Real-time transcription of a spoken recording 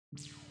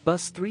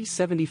Bus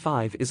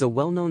 375 is a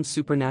well-known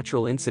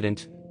supernatural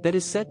incident that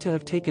is said to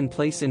have taken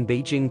place in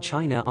Beijing,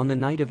 China on the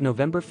night of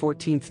November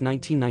 14,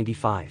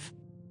 1995.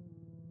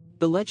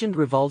 The legend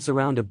revolves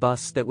around a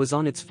bus that was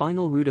on its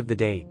final route of the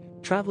day,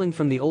 traveling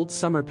from the Old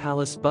Summer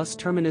Palace bus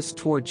terminus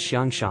towards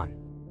Xiangshan.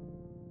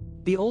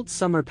 The Old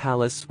Summer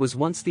Palace was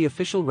once the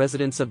official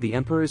residence of the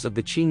emperors of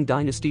the Qing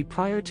dynasty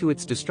prior to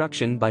its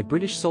destruction by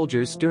British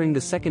soldiers during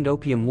the Second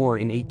Opium War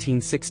in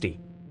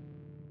 1860.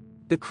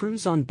 The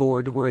crews on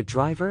board were a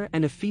driver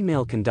and a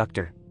female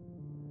conductor.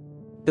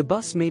 The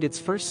bus made its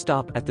first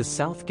stop at the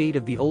south gate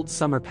of the Old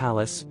Summer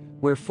Palace,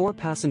 where 4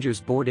 passengers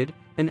boarded,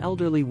 an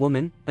elderly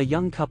woman, a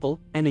young couple,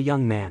 and a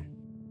young man.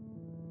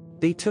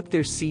 They took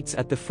their seats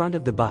at the front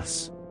of the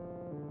bus.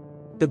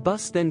 The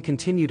bus then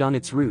continued on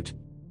its route.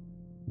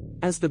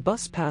 As the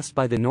bus passed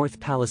by the North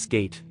Palace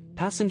Gate,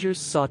 passengers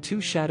saw 2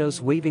 shadows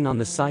waving on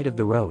the side of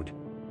the road.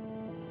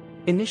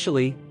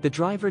 Initially, the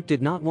driver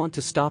did not want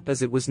to stop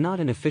as it was not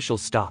an official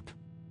stop.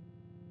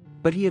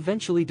 But he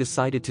eventually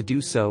decided to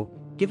do so,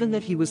 given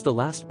that he was the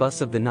last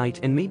bus of the night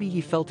and maybe he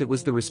felt it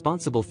was the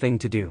responsible thing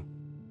to do.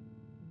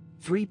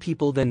 3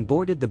 people then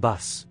boarded the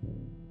bus.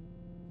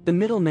 The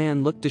middle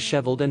man looked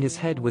disheveled and his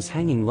head was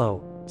hanging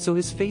low, so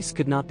his face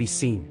could not be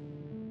seen.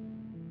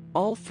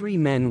 All 3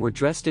 men were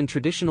dressed in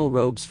traditional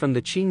robes from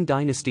the Qing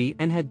dynasty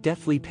and had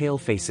deathly pale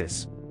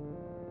faces.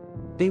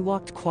 They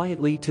walked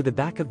quietly to the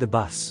back of the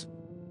bus.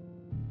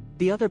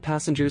 The other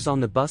passengers on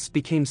the bus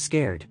became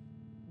scared.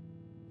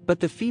 But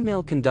the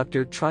female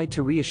conductor tried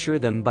to reassure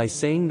them by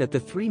saying that the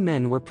 3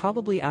 men were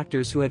probably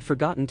actors who had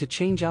forgotten to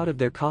change out of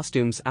their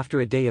costumes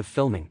after a day of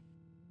filming.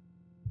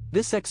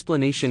 This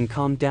explanation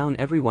calmed down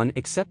everyone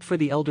except for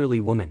the elderly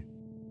woman.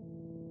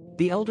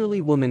 The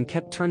elderly woman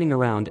kept turning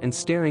around and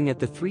staring at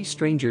the 3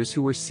 strangers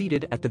who were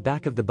seated at the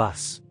back of the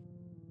bus.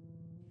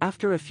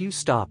 After a few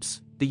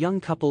stops, the young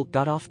couple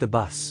got off the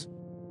bus.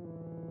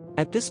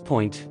 At this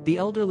point, the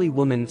elderly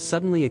woman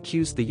suddenly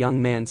accused the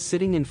young man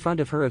sitting in front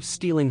of her of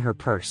stealing her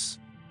purse.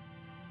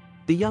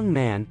 The young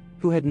man,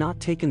 who had not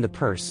taken the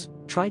purse,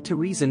 tried to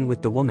reason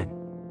with the woman.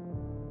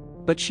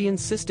 But she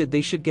insisted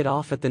they should get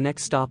off at the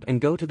next stop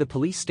and go to the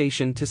police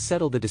station to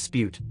settle the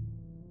dispute.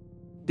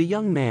 The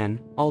young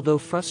man, although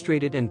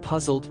frustrated and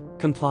puzzled,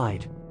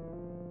 complied.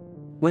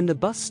 When the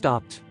bus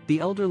stopped, the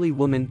elderly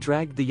woman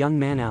dragged the young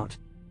man out.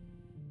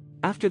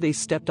 After they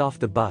stepped off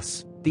the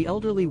bus, the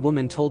elderly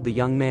woman told the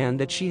young man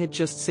that she had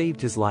just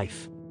saved his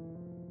life.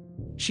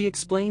 She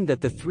explained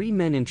that the 3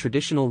 men in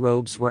traditional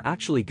robes were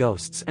actually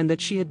ghosts and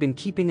that she had been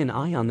keeping an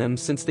eye on them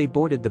since they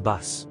boarded the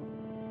bus.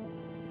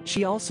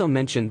 She also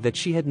mentioned that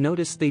she had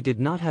noticed they did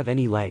not have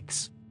any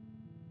legs.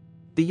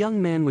 The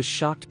young man was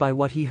shocked by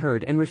what he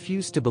heard and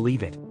refused to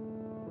believe it.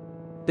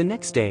 The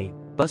next day,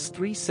 Bus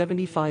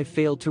 375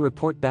 failed to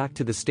report back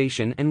to the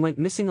station and went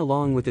missing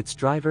along with its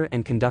driver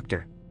and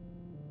conductor.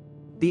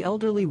 The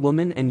elderly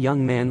woman and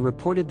young man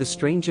reported the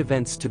strange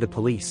events to the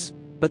police,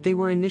 but they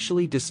were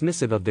initially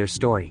dismissive of their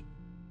story.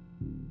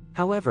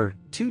 However,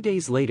 2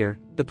 days later,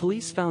 the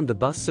police found the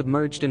bus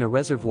submerged in a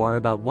reservoir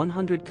about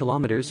 100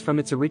 kilometers from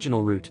its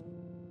original route.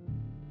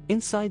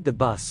 Inside the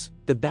bus,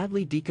 the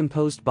badly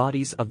decomposed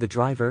bodies of the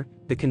driver,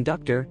 the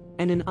conductor,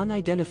 and an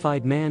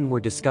unidentified man were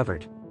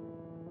discovered.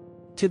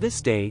 To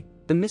this day,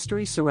 the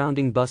mystery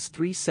surrounding Bus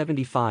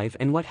 375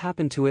 and what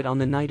happened to it on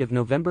the night of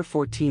November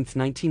 14,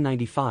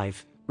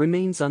 1995,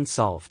 remains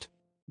unsolved.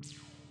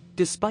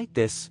 Despite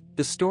this,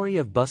 the story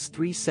of Bus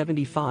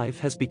 375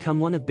 has become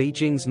one of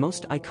Beijing's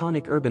most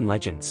iconic urban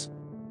legends.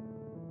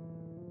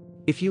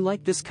 If you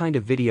like this kind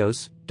of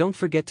videos, don't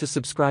forget to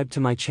subscribe to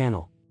my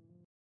channel.